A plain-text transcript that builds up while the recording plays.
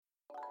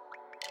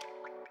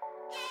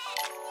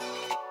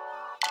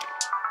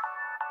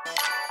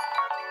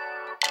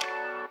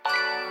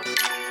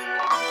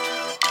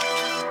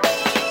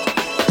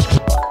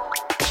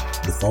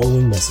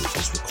following message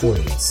was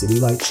recorded at City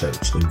Light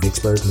Church in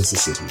Vicksburg,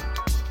 Mississippi.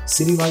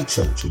 City Light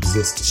Church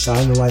exists to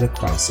shine the light of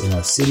Christ in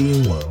our city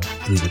and world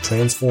through the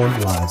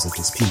transformed lives of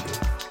His people.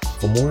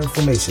 For more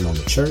information on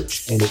the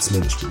church and its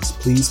ministries,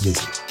 please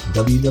visit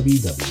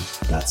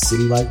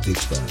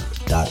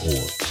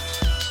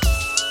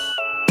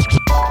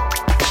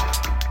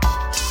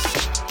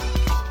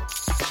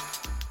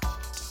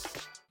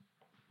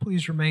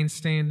Please remain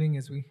standing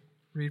as we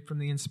read from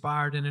the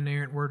inspired and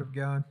inerrant Word of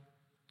God.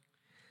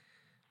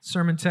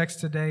 Sermon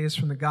text today is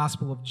from the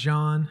Gospel of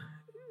John,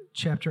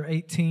 chapter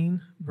 18,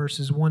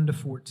 verses 1 to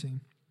 14.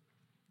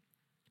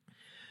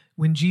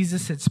 When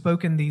Jesus had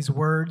spoken these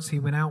words, he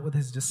went out with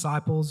his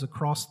disciples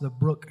across the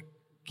brook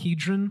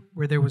Kidron,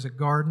 where there was a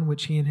garden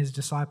which he and his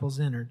disciples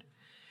entered.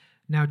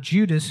 Now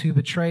Judas, who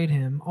betrayed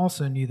him,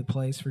 also knew the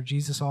place, for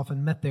Jesus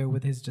often met there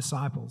with his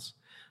disciples.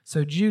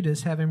 So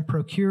Judas, having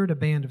procured a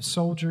band of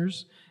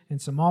soldiers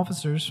and some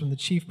officers from the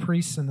chief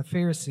priests and the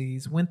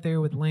Pharisees, went there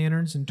with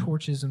lanterns and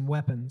torches and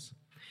weapons.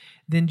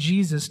 Then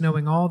Jesus,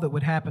 knowing all that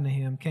would happen to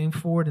him, came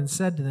forward and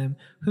said to them,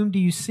 "Whom do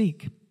you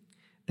seek?"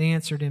 They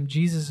answered him,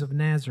 "Jesus of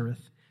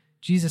Nazareth."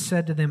 Jesus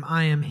said to them,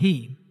 "I am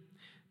he."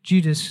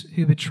 Judas,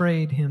 who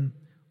betrayed him,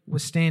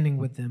 was standing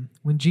with them.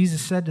 When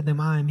Jesus said to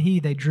them, "I am he,"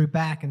 they drew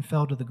back and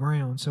fell to the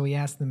ground. So he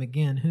asked them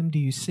again, "Whom do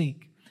you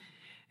seek?"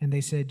 And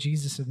they said,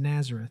 "Jesus of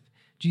Nazareth."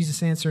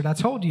 Jesus answered, "I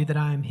told you that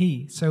I am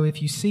he. So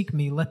if you seek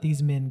me, let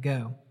these men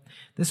go."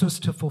 This was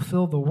to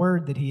fulfill the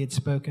word that he had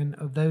spoken,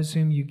 "Of those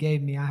whom you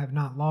gave me, I have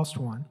not lost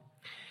one."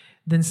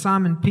 Then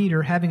Simon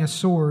Peter, having a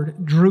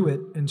sword, drew it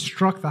and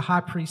struck the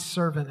high priest's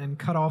servant and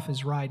cut off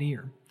his right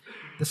ear.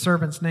 The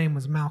servant's name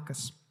was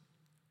Malchus.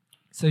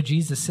 So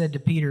Jesus said to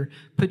Peter,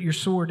 "Put your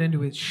sword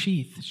into its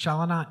sheath.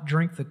 Shall I not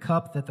drink the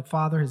cup that the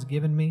Father has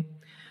given me?"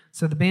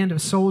 So the band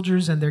of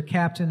soldiers and their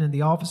captain and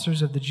the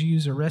officers of the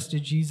Jews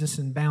arrested Jesus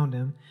and bound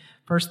him.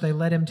 First they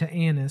led him to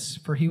Annas,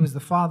 for he was the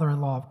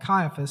father-in-law of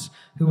Caiaphas,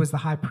 who was the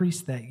high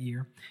priest that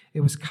year.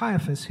 It was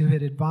Caiaphas who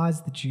had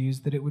advised the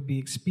Jews that it would be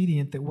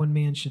expedient that one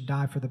man should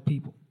die for the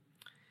people.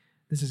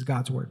 This is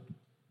God's word.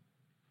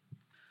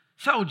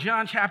 So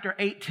John chapter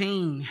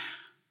 18.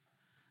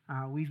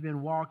 We've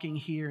been walking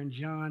here in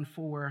John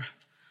for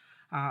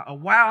a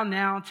while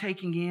now,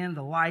 taking in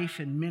the life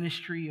and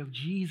ministry of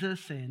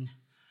Jesus. And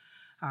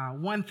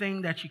one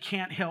thing that you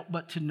can't help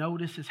but to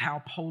notice is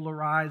how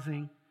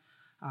polarizing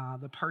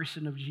the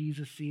person of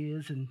Jesus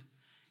is. And,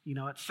 you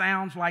know, it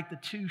sounds like the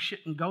two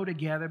shouldn't go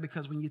together,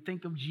 because when you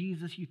think of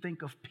Jesus, you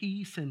think of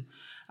peace and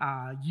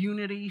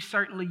unity.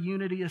 Certainly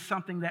unity is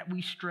something that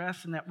we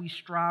stress and that we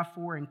strive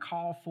for and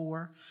call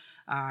for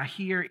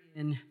here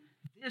in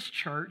this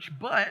church.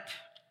 But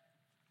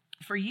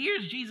for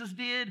years, Jesus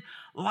did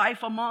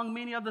life among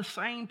many of the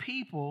same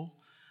people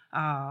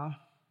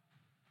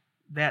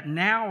that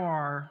now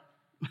are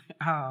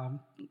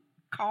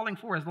calling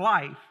for his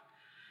life.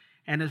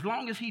 And as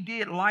long as he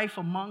did life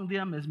among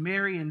them as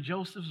Mary and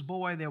Joseph's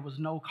boy, there was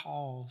no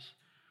cause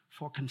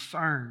for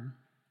concern.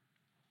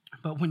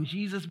 But when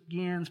Jesus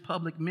begins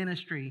public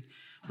ministry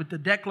with the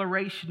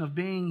declaration of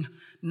being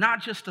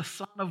not just a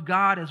son of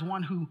God as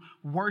one who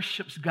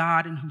worships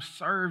God and who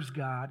serves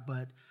God,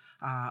 but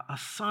a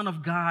son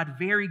of God,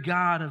 very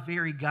God of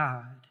very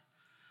God,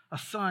 a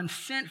son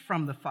sent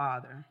from the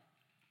Father,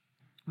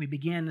 we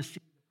begin to see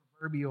the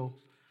proverbial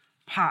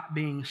pot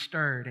being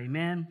stirred.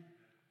 Amen?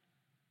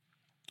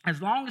 As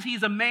long as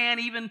he's a man,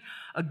 even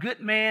a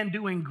good man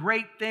doing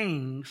great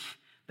things,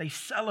 they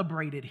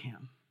celebrated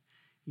him.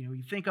 You know,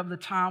 you think of the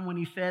time when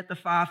he fed the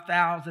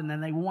 5,000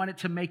 and they wanted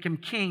to make him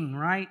king,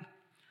 right?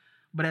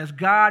 But as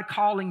God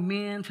calling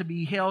men to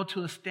be held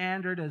to a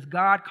standard, as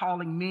God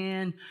calling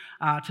men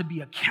to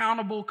be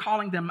accountable,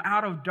 calling them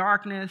out of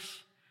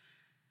darkness,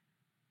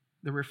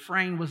 the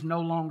refrain was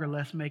no longer,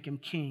 "Let's make him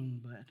king,"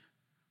 but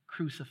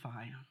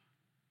 "Crucify him."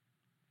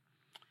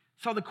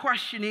 So the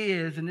question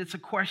is, and it's a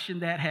question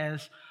that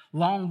has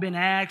long been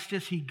asked,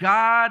 is he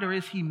God or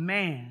is he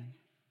man?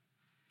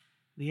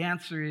 The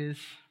answer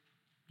is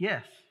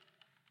yes.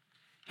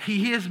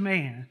 He is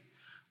man,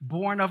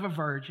 born of a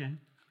virgin,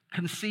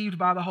 conceived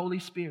by the Holy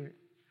Spirit.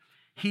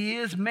 He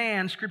is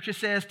man, Scripture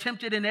says,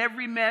 tempted in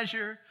every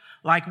measure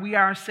like we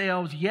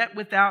ourselves, yet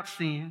without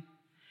sin.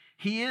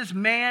 He is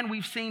man.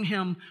 We've seen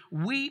him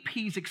weep.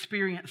 He's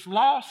experienced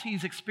loss.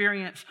 He's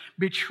experienced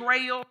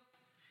betrayal.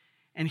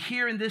 And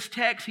here in this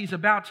text, he's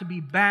about to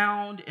be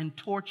bound and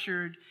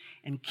tortured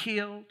and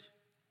killed.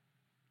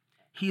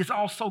 He is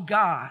also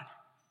God.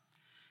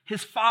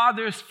 His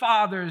father's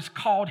fathers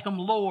called him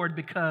Lord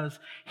because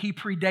he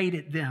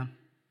predated them.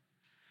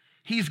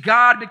 He's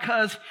God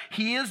because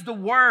he is the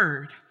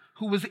Word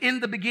who was in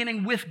the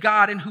beginning with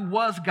God and who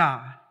was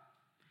God.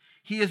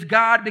 He is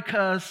God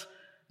because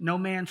no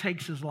man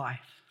takes his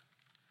life,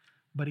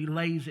 but he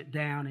lays it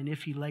down. And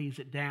if he lays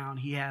it down,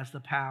 he has the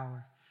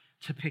power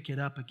to pick it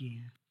up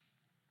again.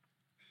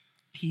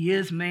 He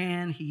is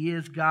man, he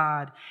is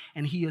God,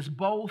 and he is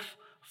both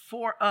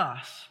for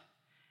us,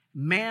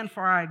 man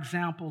for our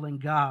example and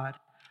God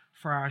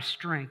for our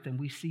strength. And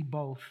we see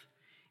both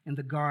in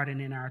the garden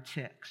in our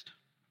text.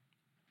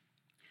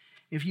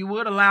 If you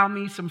would allow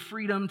me some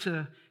freedom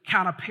to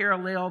kind of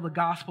parallel the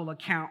gospel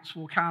accounts,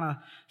 we'll kind of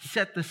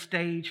set the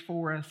stage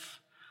for us.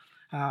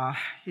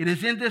 It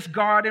is in this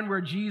garden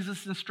where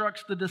Jesus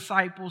instructs the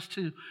disciples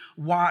to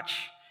watch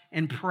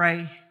and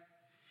pray.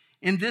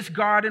 In this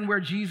garden where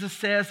Jesus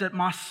says that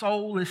my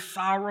soul is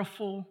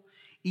sorrowful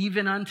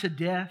even unto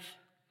death.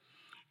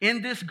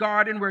 In this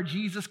garden where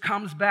Jesus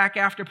comes back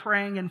after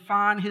praying and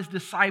finds his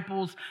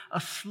disciples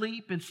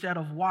asleep instead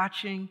of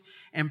watching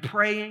and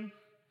praying.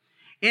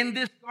 In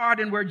this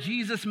garden where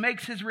Jesus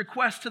makes his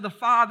request to the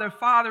Father,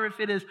 Father, if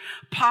it is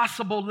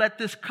possible, let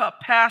this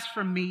cup pass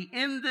from me.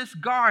 In this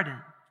garden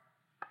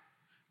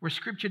where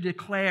Scripture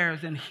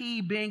declares, and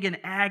he being in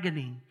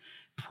agony,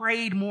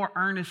 prayed more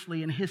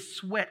earnestly, and his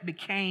sweat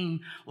became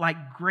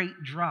like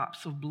great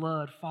drops of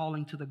blood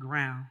falling to the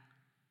ground.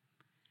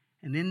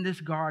 And in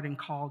this garden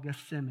called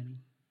Gethsemane,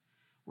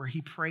 where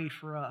he prayed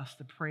for us,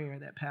 the prayer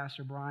that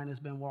Pastor Brian has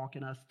been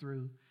walking us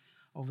through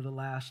over the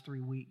last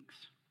 3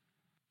 weeks.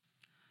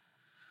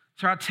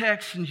 So our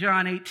text in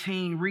John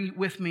 18, read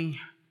with me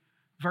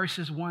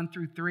verses 1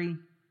 through 3.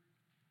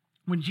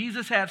 When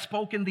Jesus had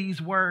spoken these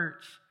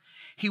words,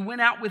 he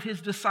went out with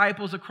his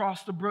disciples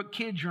across the brook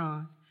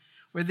Kidron,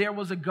 where there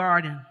was a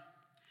garden,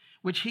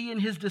 which he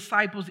and his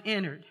disciples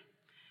entered.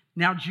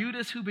 Now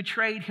Judas, who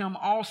betrayed him,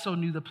 also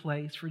knew the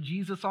place, for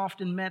Jesus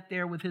often met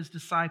there with his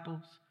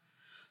disciples.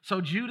 So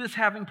Judas,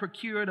 having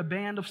procured a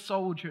band of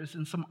soldiers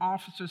and some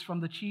officers from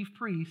the chief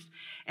priests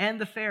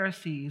and the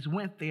Pharisees,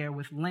 went there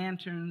with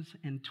lanterns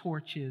and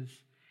torches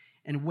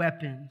and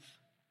weapons.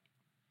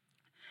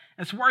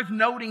 It's worth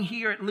noting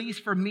here, at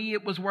least for me,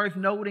 it was worth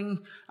noting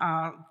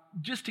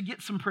just to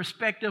get some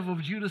perspective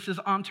of Judas's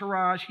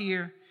entourage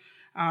here.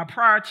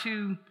 Prior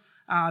to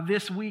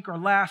this week or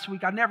last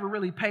week, I never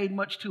really paid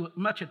much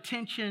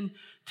attention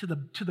to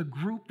the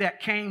group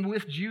that came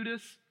with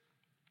Judas.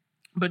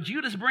 But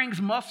Judas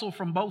brings muscle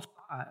from both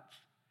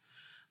sides.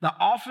 The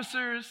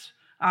officers,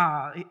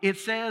 it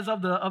says,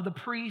 of the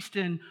priest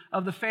and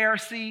of the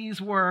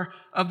Pharisees were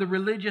of the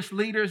religious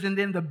leaders, and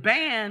then the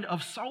band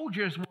of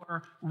soldiers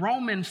were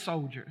Roman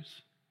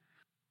soldiers.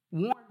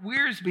 Warren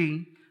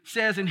Wiersbe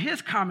says in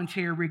his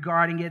commentary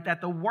regarding it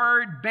that the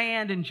word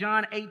band in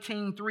John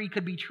 18:3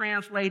 could be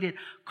translated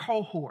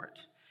cohort.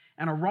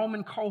 And a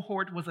Roman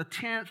cohort was a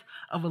tenth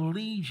of a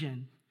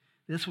legion.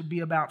 This would be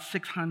about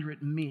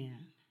 600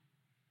 men.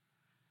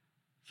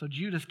 So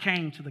Judas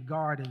came to the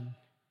garden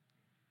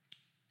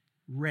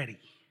ready,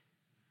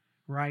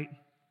 right?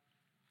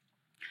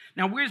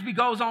 Now Wiersbe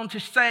goes on to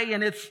say,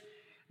 and it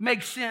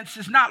makes sense,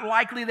 it's not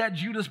likely that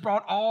Judas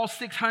brought all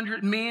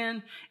 600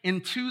 men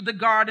into the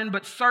garden,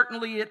 but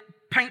certainly it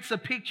paints a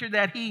picture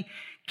that he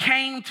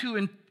came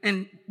to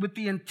with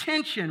the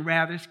intention,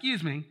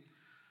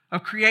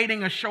 of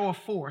creating a show of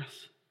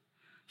force.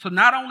 So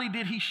not only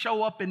did he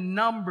show up in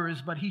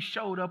numbers, but he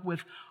showed up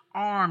with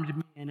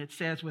armed men, it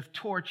says, with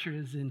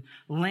torches and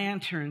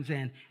lanterns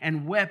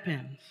and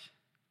weapons.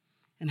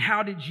 And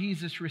how did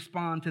Jesus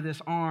respond to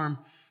this armed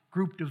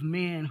group of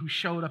men who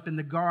showed up in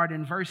the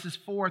garden? Verses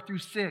 4 through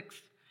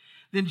 6.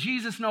 Then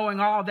Jesus, knowing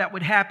all that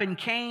would happen,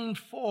 came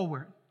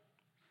forward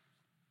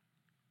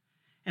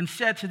and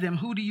said to them,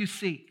 "Who do you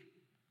seek?"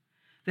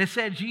 They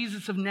said,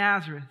 "Jesus of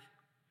Nazareth."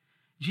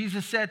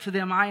 Jesus said to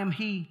them, "I am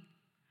he."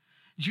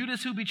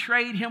 Judas, who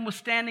betrayed him, was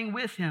standing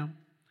with him.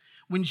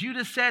 When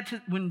Jesus said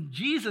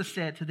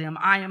to them,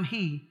 "I am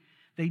he,"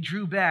 they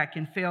drew back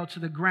and fell to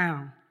the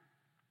ground.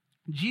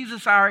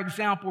 Jesus, our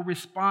example,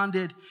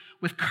 responded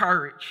with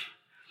courage.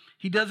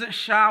 He doesn't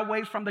shy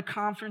away from the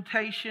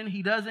confrontation.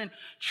 He doesn't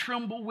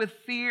tremble with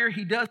fear.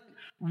 He doesn't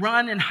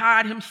run and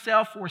hide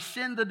himself or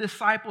send the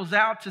disciples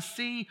out to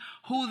see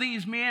who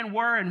these men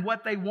were and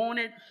what they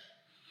wanted.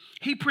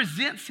 He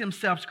presents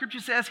himself.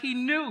 Scripture says he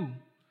knew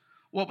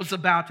what was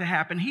about to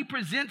happen. He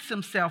presents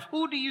himself.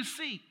 Who do you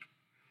seek?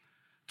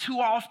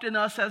 Too often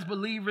us as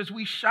believers,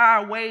 we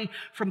shy away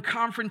from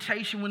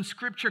confrontation when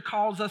Scripture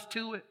calls us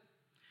to it.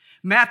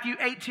 Matthew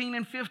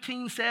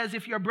 18:15 says,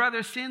 if your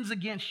brother sins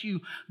against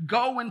you,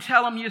 go and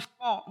tell him your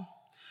fault.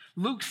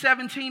 Luke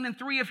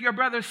 17:3, if your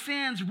brother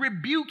sins,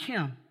 rebuke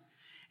him.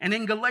 And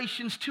in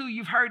Galatians 2,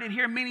 you've heard it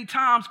here many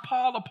times,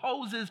 Paul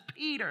opposes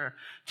Peter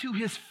to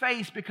his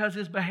face because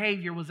his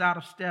behavior was out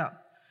of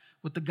step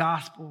with the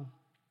gospel.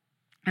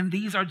 And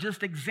these are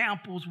just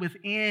examples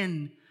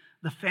within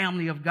the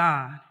family of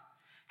God.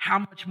 How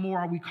much more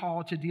are we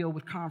called to deal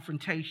with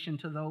confrontation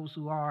to those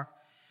who are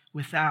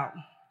without?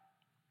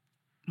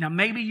 Now,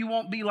 maybe you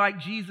won't be like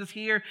Jesus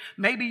here.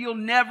 Maybe you'll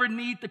never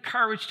need the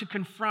courage to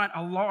confront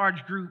a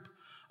large group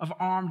of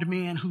armed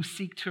men who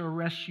seek to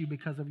arrest you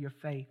because of your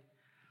faith.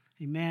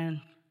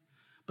 Amen.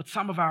 But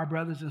some of our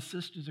brothers and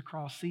sisters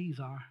across seas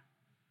are.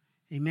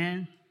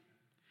 Amen.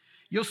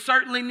 You'll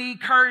certainly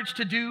need courage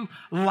to do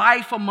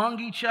life among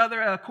each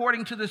other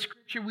according to the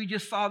scripture. We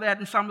just saw that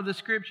in some of the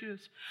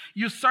scriptures.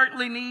 You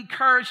certainly need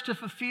courage to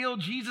fulfill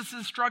Jesus'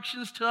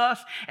 instructions to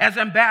us as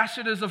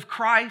ambassadors of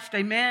Christ.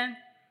 Amen.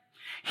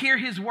 Hear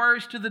his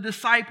words to the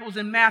disciples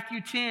in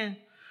Matthew 10,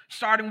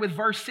 starting with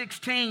verse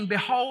 16.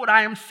 Behold,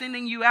 I am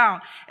sending you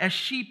out as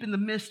sheep in the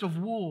midst of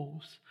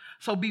wolves.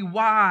 So be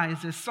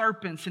wise as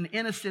serpents and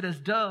innocent as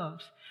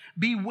doves.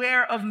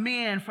 Beware of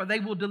men, for they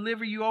will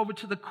deliver you over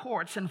to the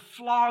courts and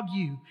flog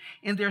you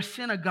in their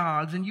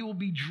synagogues, and you will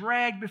be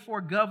dragged before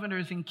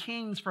governors and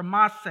kings for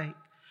my sake,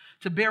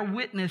 to bear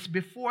witness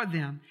before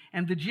them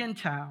and the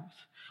Gentiles.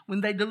 When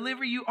they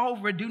deliver you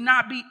over, do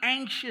not be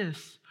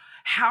anxious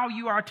how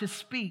you are to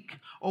speak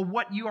or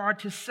what you are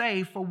to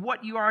say, for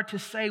what you are to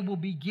say will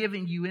be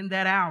given you in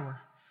that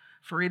hour.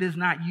 For it is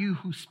not you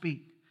who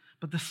speak,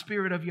 but the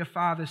Spirit of your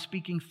Father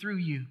speaking through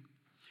you.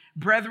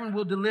 Brethren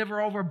will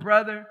deliver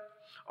brother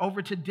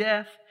over to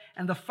death,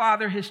 and the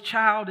father his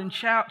child, and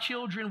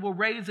children will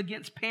raise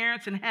against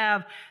parents and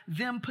have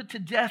them put to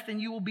death,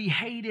 and you will be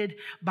hated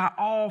by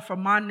all for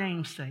my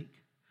name's sake.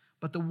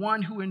 But the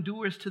one who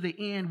endures to the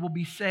end will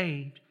be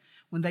saved.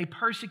 When they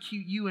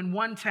persecute you in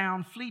one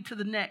town, flee to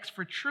the next,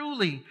 for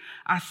truly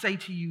I say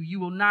to you, you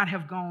will not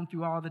have gone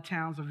through all the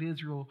towns of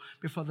Israel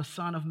before the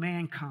Son of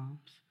Man comes.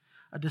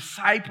 A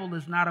disciple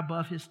is not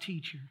above his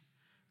teacher,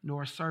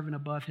 nor a servant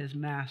above his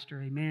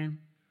master. Amen.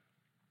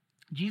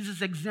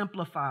 Jesus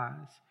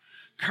exemplifies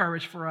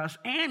courage for us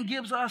and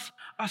gives us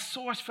a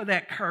source for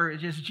that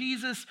courage. As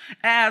Jesus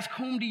asked,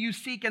 "Whom do you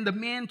seek?" and the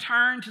men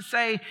turned to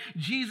say,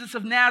 "Jesus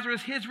of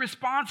Nazareth," his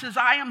response is,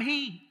 "I am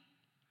he."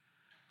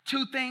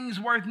 Two things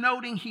worth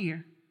noting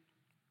here.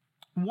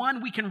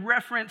 One, we can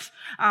reference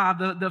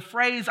the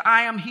phrase,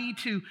 "I am he,"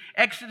 to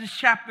Exodus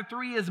chapter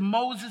 3 as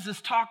Moses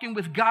is talking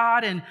with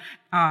God, and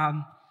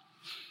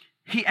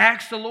he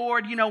asked the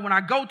Lord, when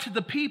I go to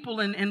the people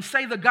and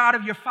say, "The God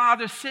of your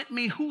father sent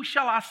me," who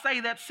shall I say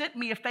that sent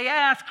me? If they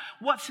ask,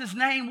 "What's his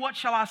name?" what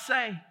shall I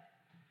say?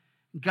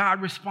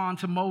 God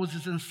responds to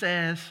Moses and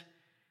says,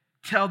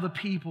 "Tell the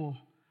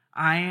people,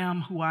 I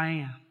am who I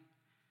am.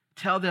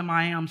 Tell them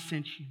I am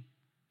sent you."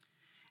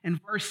 In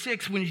verse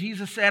 6, when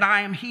Jesus said, "I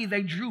am he,"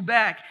 they drew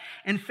back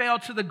and fell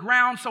to the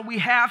ground. So we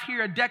have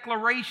here a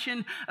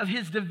declaration of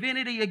his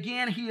divinity.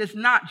 Again, he is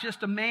not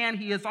just a man,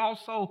 he is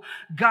also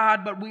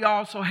God, but we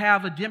also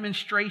have a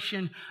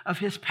demonstration of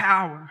his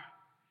power.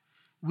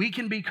 We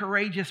can be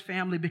courageous,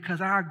 family,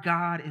 because our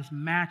God is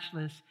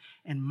matchless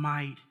in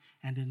might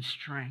and in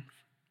strength.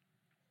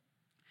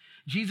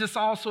 Jesus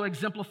also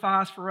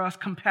exemplifies for us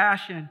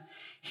compassion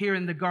here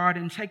in the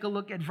garden. Take a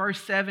look at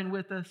verse 7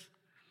 with us.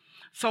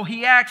 So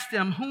he asked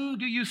them, "Whom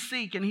do you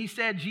seek?" And he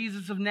said,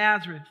 "Jesus of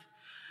Nazareth."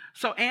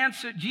 So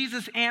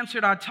Jesus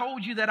answered, "I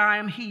told you that I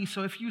am he.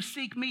 So if you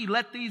seek me,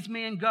 let these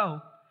men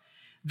go."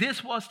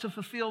 This was to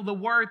fulfill the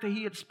word that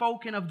he had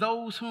spoken of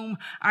those whom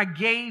I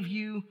gave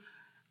you,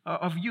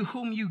 of you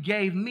whom you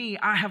gave me,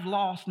 I have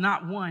lost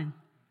not one.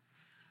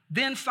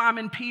 Then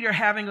Simon Peter,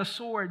 having a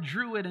sword,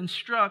 drew it and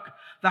struck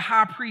the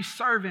high priest's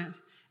servant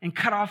and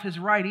cut off his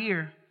right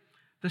ear.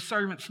 The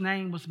servant's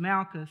name was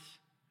Malchus.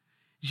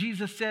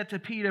 Jesus said to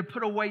Peter,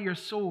 "Put away your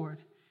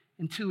sword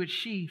into its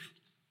sheath."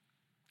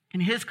 In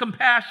his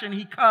compassion,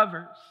 he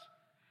covers.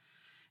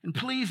 And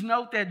please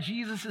note that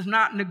Jesus is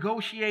not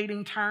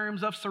negotiating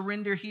terms of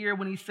surrender here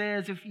when he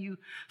says, "If you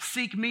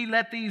seek me,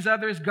 let these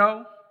others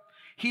go."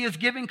 He is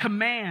giving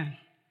command.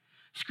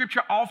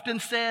 Scripture often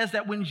says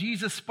that when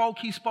Jesus spoke,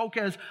 he spoke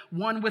as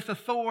one with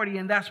authority,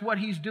 and that's what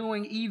he's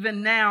doing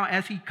even now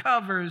as he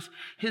covers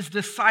his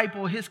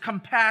disciple. His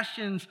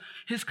compassion,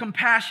 his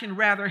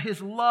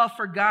love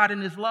for God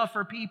and his love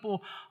for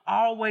people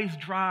always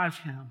drives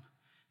him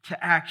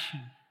to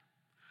action.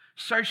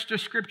 Search the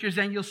scriptures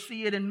and you'll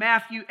see it. In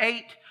Matthew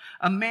 8,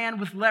 a man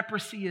with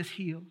leprosy is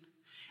healed.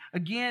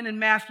 Again, in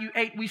Matthew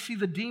 8, we see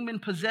the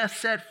demon-possessed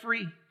set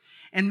free.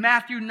 In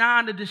Matthew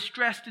 9, the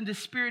distressed and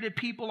dispirited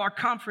people are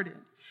comforted.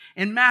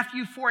 In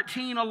Matthew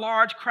 14, a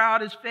large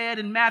crowd is fed.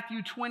 In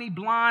Matthew 20,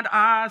 blind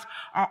eyes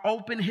are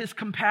opened. His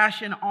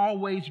compassion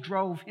always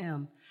drove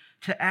him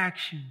to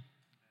action.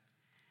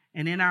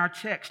 And in our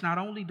text, not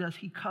only does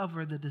he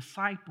cover the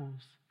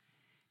disciples,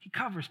 he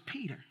covers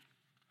Peter.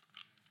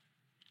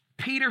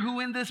 Peter, who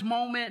in this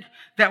moment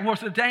that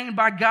was ordained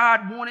by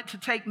God wanted to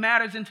take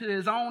matters into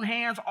his own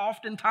hands,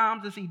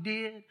 oftentimes as he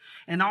did.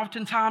 And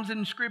oftentimes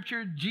in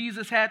Scripture,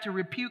 Jesus had to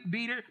rebuke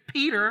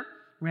Peter.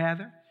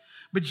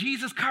 But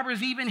Jesus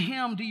covers even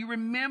him. Do you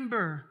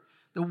remember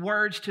the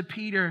words to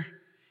Peter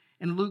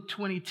in Luke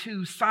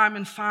 22?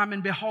 "Simon,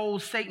 Simon,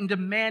 behold, Satan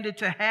demanded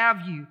to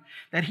have you,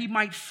 that he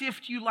might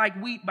sift you like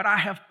wheat. But I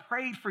have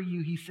prayed for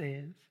you," he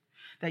says,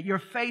 "that your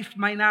faith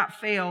may not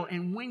fail.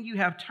 And when you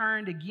have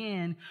turned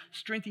again,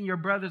 strengthen your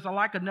brothers." I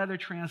like another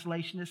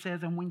translation that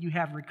says, "and when you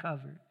have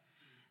recovered."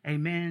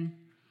 Amen.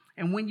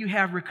 And when you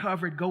have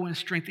recovered, go and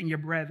strengthen your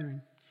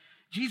brethren.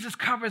 Jesus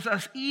covers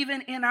us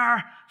even in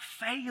our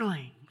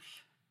failings.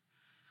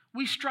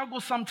 We struggle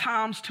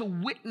sometimes to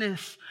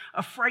witness,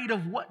 afraid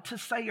of what to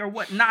say or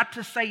what not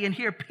to say. And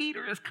here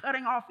Peter is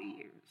cutting off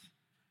ears.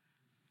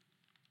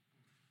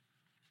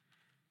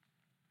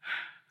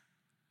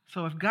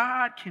 So if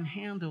God can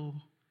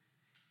handle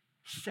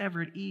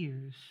severed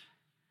ears,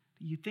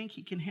 do you think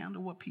he can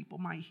handle what people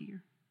might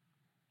hear?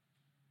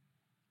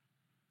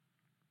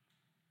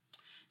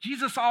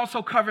 Jesus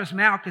also covers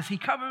Malchus. He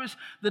covers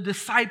the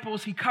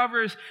disciples. He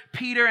covers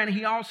Peter, and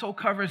he also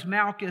covers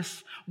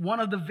Malchus, one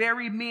of the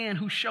very men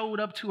who showed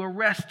up to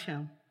arrest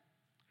him.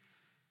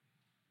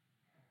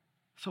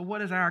 So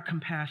what is our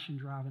compassion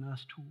driving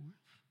us towards?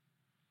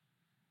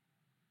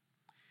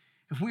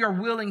 If we are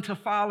willing to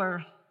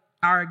follow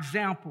our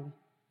example,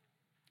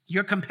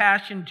 your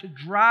compassion to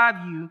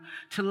drive you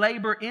to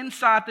labor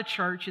inside the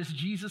church as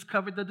Jesus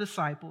covered the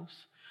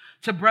disciples,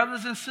 to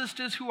brothers and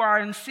sisters who are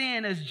in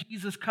sin as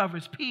Jesus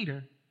covers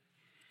Peter,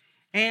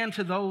 and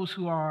to those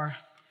who are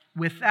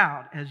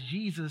without as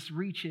Jesus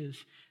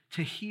reaches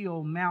to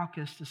heal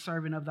Malchus, the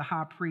servant of the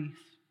high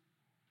priest.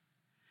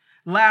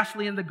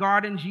 Lastly, in the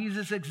garden,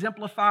 Jesus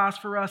exemplifies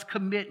for us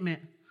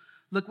commitment.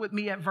 Look with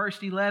me at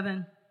verse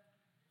 11.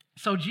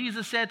 So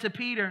Jesus said to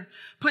Peter,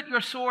 "Put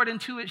your sword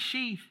into its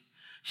sheath.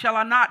 Shall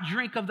I not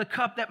drink of the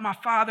cup that my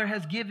Father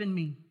has given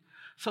me?"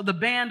 So the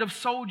band of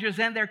soldiers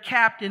and their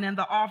captain and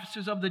the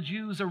officers of the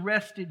Jews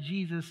arrested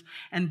Jesus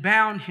and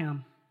bound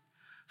him.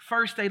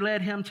 First they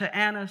led him to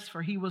Annas,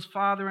 for he was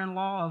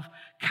father-in-law of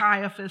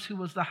Caiaphas, who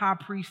was the high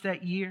priest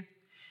that year.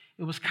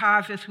 It was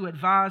Caiaphas who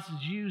advised the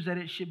Jews that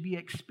it should be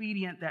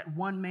expedient that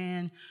one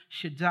man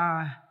should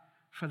die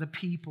for the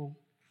people.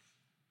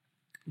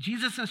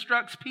 Jesus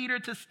instructs Peter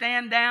to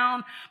stand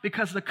down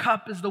because the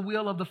cup is the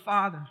will of the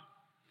Father.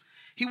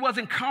 He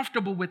wasn't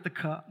comfortable with the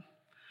cup.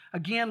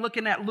 Again,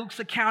 looking at Luke's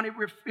account, it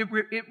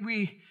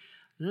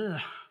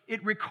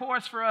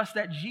records for us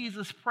that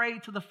Jesus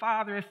prayed to the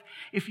Father,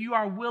 if you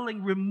are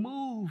willing,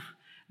 remove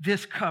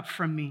this cup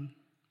from me.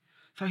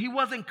 So he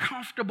wasn't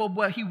comfortable,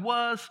 but he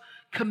was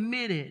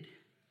committed.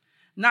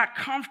 Not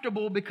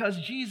comfortable because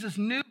Jesus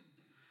knew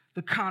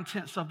the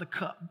contents of the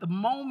cup. The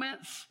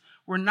moments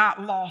were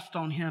not lost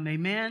on him,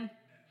 amen?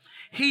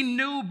 He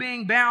knew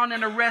being bound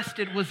and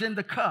arrested was in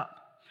the cup.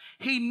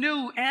 He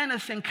knew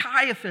Annas and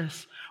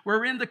Caiaphas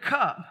were in the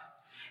cup.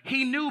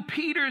 He knew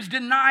Peter's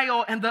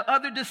denial and the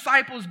other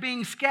disciples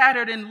being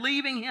scattered and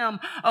leaving him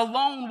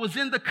alone was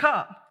in the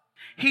cup.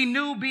 He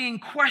knew being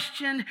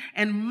questioned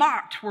and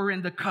mocked were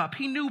in the cup.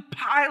 He knew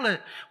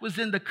Pilate was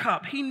in the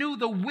cup. He knew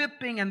the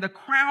whipping and the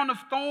crown of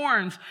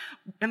thorns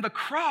and the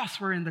cross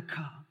were in the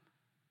cup.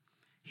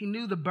 He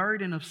knew the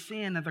burden of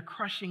sin and the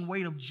crushing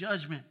weight of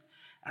judgment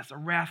as the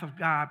wrath of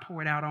God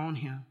poured out on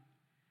him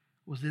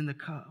was in the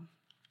cup.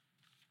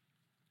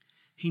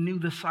 He knew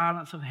the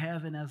silence of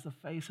heaven as the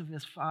face of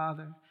his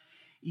Father,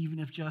 even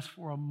if just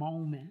for a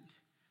moment,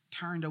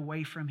 turned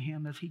away from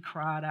him as he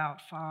cried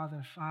out,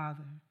 "Father,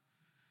 Father."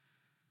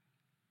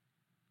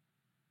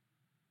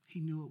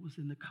 He knew it was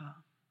in the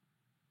cup.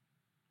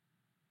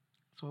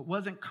 So it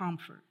wasn't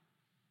comfort,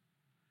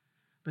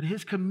 but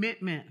his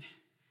commitment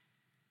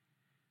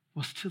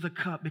was to the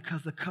cup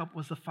because the cup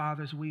was the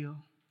Father's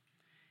will.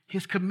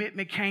 His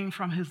commitment came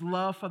from his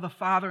love for the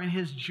Father and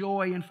his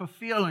joy in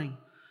fulfilling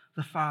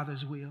the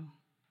Father's will.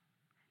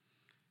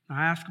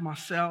 I ask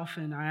myself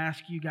and I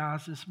ask you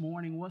guys this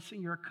morning, what's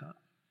in your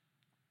cup?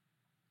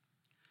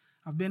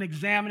 I've been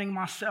examining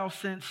myself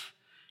since,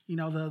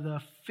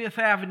 the Fifth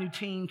Avenue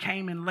team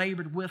came and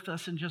labored with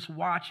us and just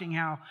watching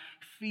how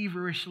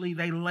feverishly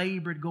they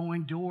labored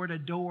going door to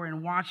door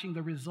and watching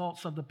the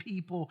results of the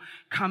people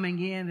coming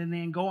in and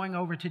then going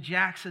over to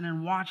Jackson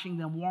and watching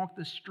them walk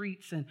the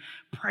streets and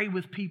pray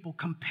with people,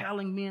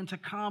 compelling men to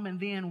come, and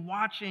then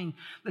watching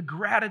the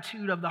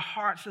gratitude of the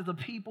hearts of the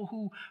people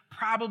who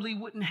probably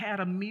wouldn't have had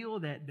a meal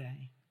that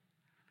day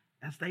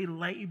as they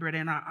labored.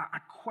 And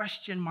I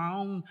questioned my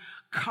own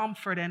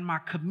comfort and my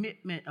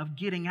commitment of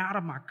getting out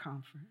of my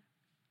comfort.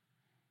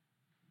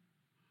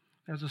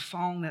 There's a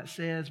song that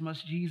says,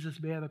 "Must Jesus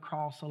bear the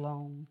cross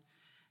alone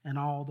and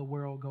all the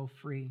world go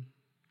free?"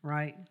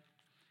 Right? It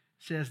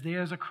says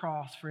there's a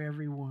cross for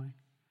everyone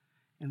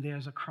and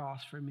there's a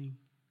cross for me.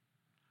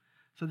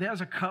 So there's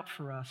a cup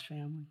for us,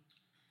 family.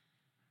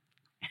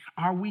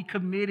 Are we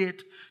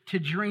committed to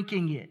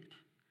drinking it?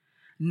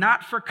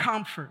 Not for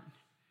comfort.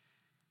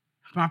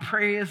 My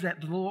prayer is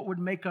that the Lord would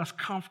make us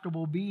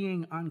comfortable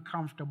being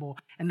uncomfortable.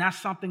 And that's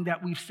something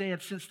that we've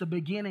said since the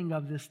beginning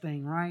of this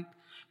thing, right?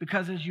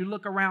 Because as you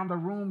look around the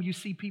room, you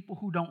see people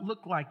who don't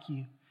look like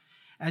you.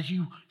 As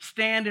you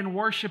stand and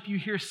worship, you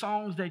hear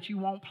songs that you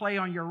won't play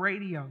on your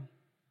radio.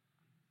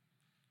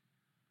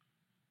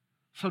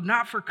 So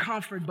not for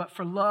comfort, but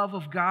for love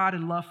of God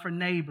and love for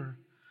neighbor.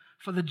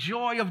 For the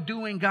joy of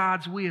doing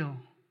God's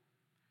will.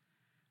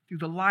 Through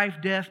the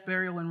life, death,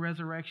 burial, and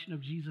resurrection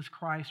of Jesus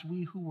Christ,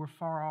 we who were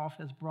far off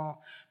has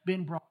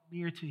been brought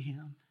near to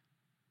him.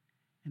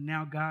 And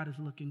now God is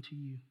looking to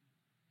you.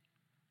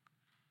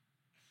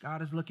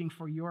 God is looking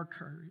for your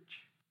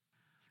courage.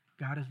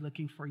 God is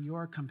looking for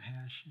your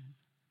compassion.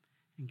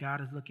 And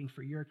God is looking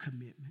for your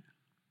commitment.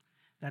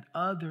 That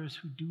others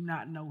who do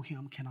not know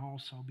him can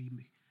also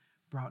be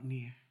brought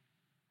near.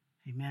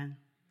 Amen.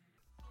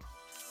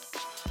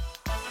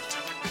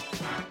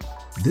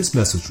 This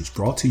message was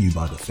brought to you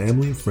by the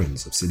family and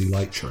friends of City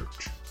Light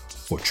Church.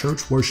 For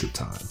church worship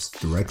times,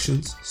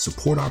 directions,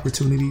 support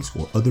opportunities,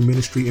 or other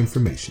ministry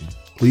information,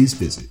 please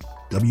visit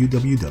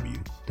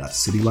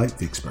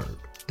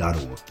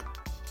www.citylightvicksburg.org.